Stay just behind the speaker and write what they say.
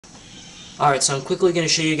Alright, so I'm quickly going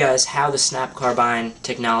to show you guys how the snap carbine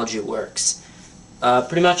technology works.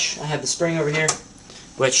 Pretty much, I have the spring over here,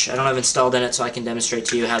 which I don't have installed in it, so I can demonstrate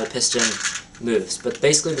to you how the piston moves. But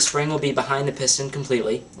basically, the spring will be behind the piston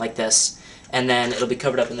completely, like this, and then it'll be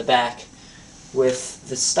covered up in the back with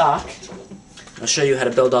the stock. I'll show you how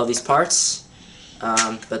to build all these parts,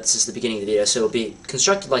 but this is the beginning of the video, so it'll be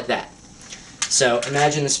constructed like that. So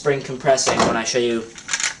imagine the spring compressing when I show you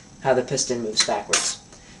how the piston moves backwards.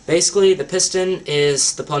 Basically, the piston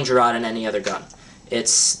is the plunger rod in any other gun.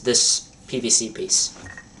 It's this PVC piece.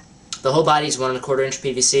 The whole body is 1 1/4 inch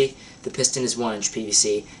PVC. The piston is 1 inch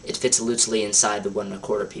PVC. It fits loosely inside the 1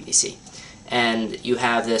 1/4 PVC. And you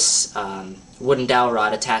have this wooden dowel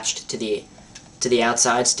rod attached to the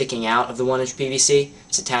outside, sticking out of the 1 inch PVC.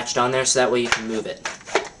 It's attached on there, so that way you can move it,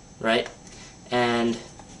 right? And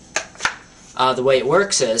the way it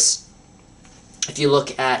works is, if you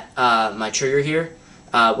look at my trigger here,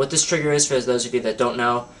 what this trigger is, for those of you that don't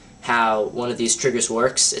know how one of these triggers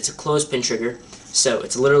works, it's a clothespin trigger. So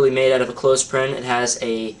it's literally made out of a clothespin. It has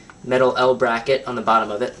a metal L bracket on the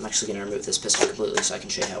bottom of it. I'm actually going to remove this piston completely so I can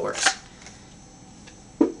show you how it works.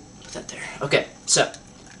 Put that there. Okay, so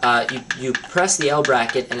you press the L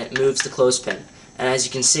bracket and it moves the clothespin. And as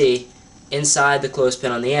you can see, inside the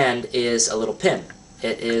clothespin on the end is a little pin.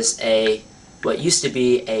 It is what used to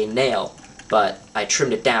be a nail, but I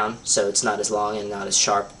trimmed it down so it's not as long and not as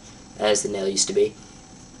sharp as the nail used to be.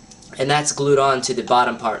 And that's glued on to the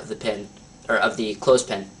bottom part of the pin, or of the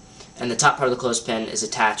clothespin. And the top part of the clothespin is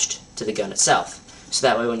attached to the gun itself. So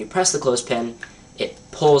that way when you press the clothespin, it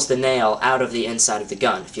pulls the nail out of the inside of the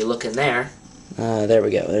gun. If you look in there, there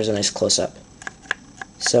we go, there's a nice close-up.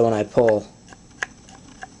 So when I pull,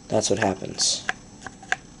 that's what happens.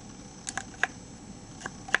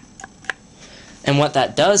 And what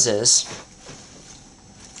that does is,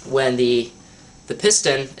 when the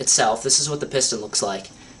piston itself, this is what the piston looks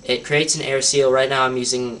like. It creates an air seal. Right now I'm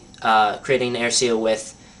using creating an air seal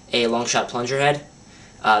with a long shot plunger head.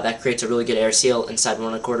 That creates a really good air seal inside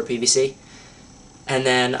 1 1/4 PVC. And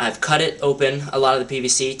then I've cut it open, a lot of the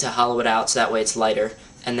PVC, to hollow it out so that way it's lighter,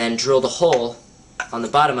 and then drilled a hole on the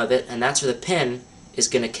bottom of it, and that's where the pin is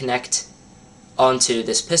going to connect onto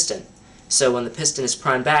this piston. So when the piston is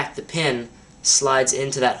primed back, the pin slides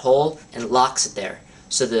into that hole and locks it there.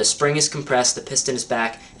 So the spring is compressed, the piston is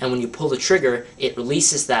back, and when you pull the trigger, it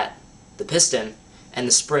releases the piston, and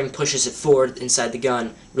the spring pushes it forward inside the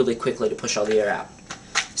gun really quickly to push all the air out.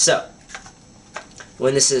 So,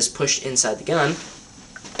 when this is pushed inside the gun,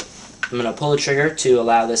 I'm going to pull the trigger to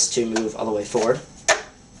allow this to move all the way forward.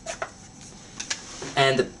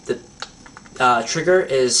 And the trigger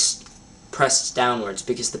is pressed downwards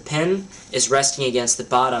because the pin is resting against the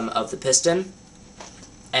bottom of the piston,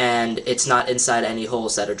 and it's not inside any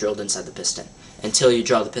holes that are drilled inside the piston until you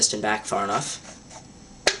draw the piston back far enough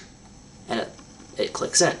and it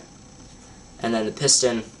clicks in. And then the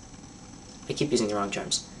piston, I keep using the wrong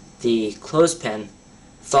terms, the clothespin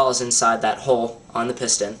falls inside that hole on the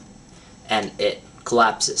piston and it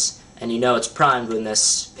collapses. And you know it's primed when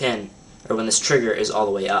this pin, or when this trigger is all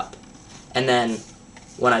the way up. And then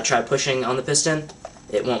when I try pushing on the piston,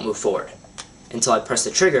 it won't move forward until I press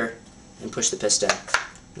the trigger and push the piston.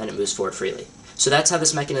 Then it moves forward freely. So that's how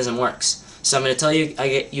this mechanism works. So I'm going to tell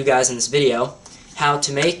you guys in this video how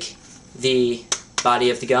to make the body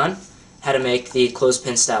of the gun, how to make the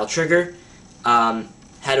clothespin style trigger, how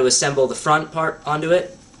to assemble the front part onto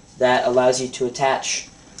it that allows you to attach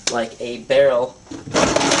like a barrel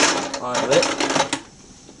onto it.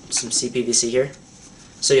 Some CPVC here.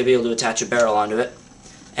 So you'll be able to attach a barrel onto it.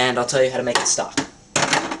 And I'll tell you how to make it stock.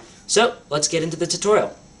 So let's get into the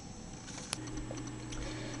tutorial.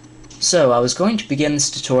 So I was going to begin this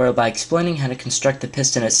tutorial by explaining how to construct the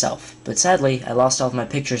piston itself, but sadly I lost all of my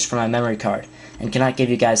pictures from my memory card and cannot give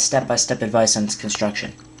you guys step-by-step advice on its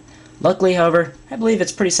construction. Luckily, however, I believe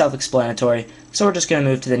it's pretty self-explanatory, so we're just going to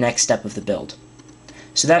move to the next step of the build.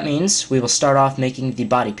 So that means we will start off making the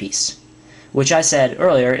body piece, which I said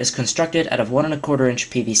earlier is constructed out of 1 1/4 inch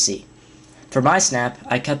PVC. For my snap,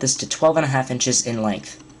 I cut this to 12.5 inches in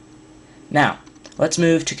length. Now, let's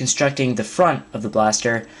move to constructing the front of the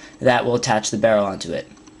blaster that will attach the barrel onto it.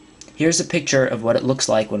 Here's a picture of what it looks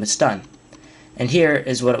like when it's done. And here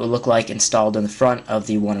is what it will look like installed in the front of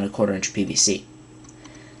the 1 1/4 inch PVC.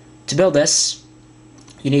 To build this,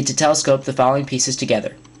 you need to telescope the following pieces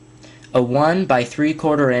together. A 1 by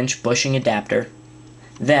 3/4 inch bushing adapter,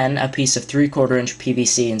 then a piece of 3/4 inch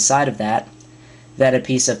PVC inside of that, then a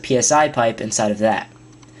piece of PSI pipe inside of that.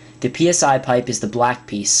 The PSI pipe is the black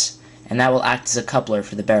piece, and that will act as a coupler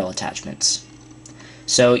for the barrel attachments.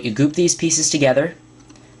 So you group these pieces together,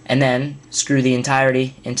 and then screw the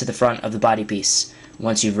entirety into the front of the body piece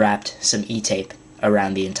once you've wrapped some E-tape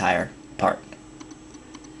around the entire part.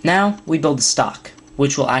 Now we build the stock,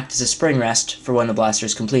 which will act as a spring rest for when the blaster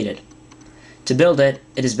is completed. To build it,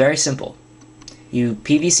 it is very simple. You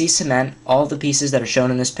PVC cement all the pieces that are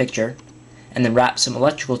shown in this picture, and then wrap some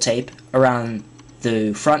electrical tape around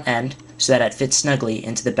the front end so that it fits snugly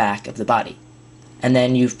into the back of the body. And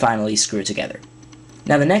then you finally screw it together.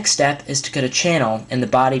 Now the next step is to cut a channel in the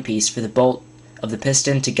body piece for the bolt of the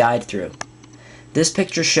piston to guide through. This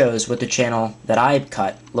picture shows what the channel that I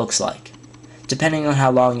cut looks like. Depending on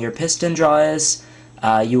how long your piston draw is,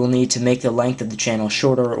 you will need to make the length of the channel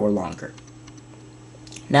shorter or longer.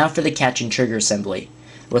 Now for the catch and trigger assembly,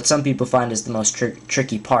 what some people find is the most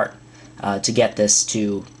tricky part to get this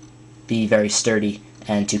to be very sturdy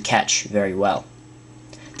and to catch very well.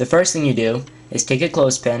 The first thing you do is take a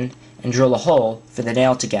clothespin and drill a hole for the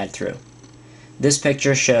nail to guide through. This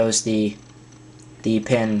picture shows the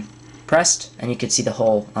pin pressed, and you can see the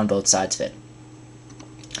hole on both sides of it.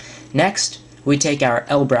 Next, we take our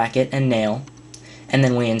L bracket and nail, and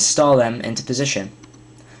then we install them into position.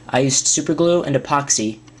 I used super glue and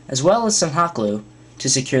epoxy, as well as some hot glue, to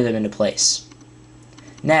secure them into place.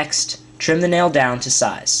 Next, trim the nail down to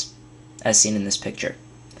size, as seen in this picture.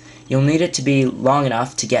 You'll need it to be long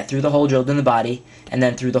enough to get through the hole drilled in the body, and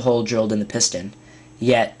then through the hole drilled in the piston,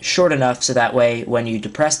 yet short enough so that way when you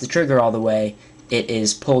depress the trigger all the way, it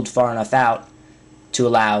is pulled far enough out to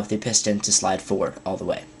allow the piston to slide forward all the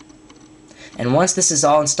way. And once this is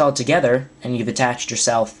all installed together, and you've attached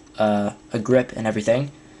yourself a grip and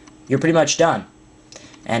everything, you're pretty much done.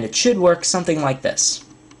 And it should work something like this.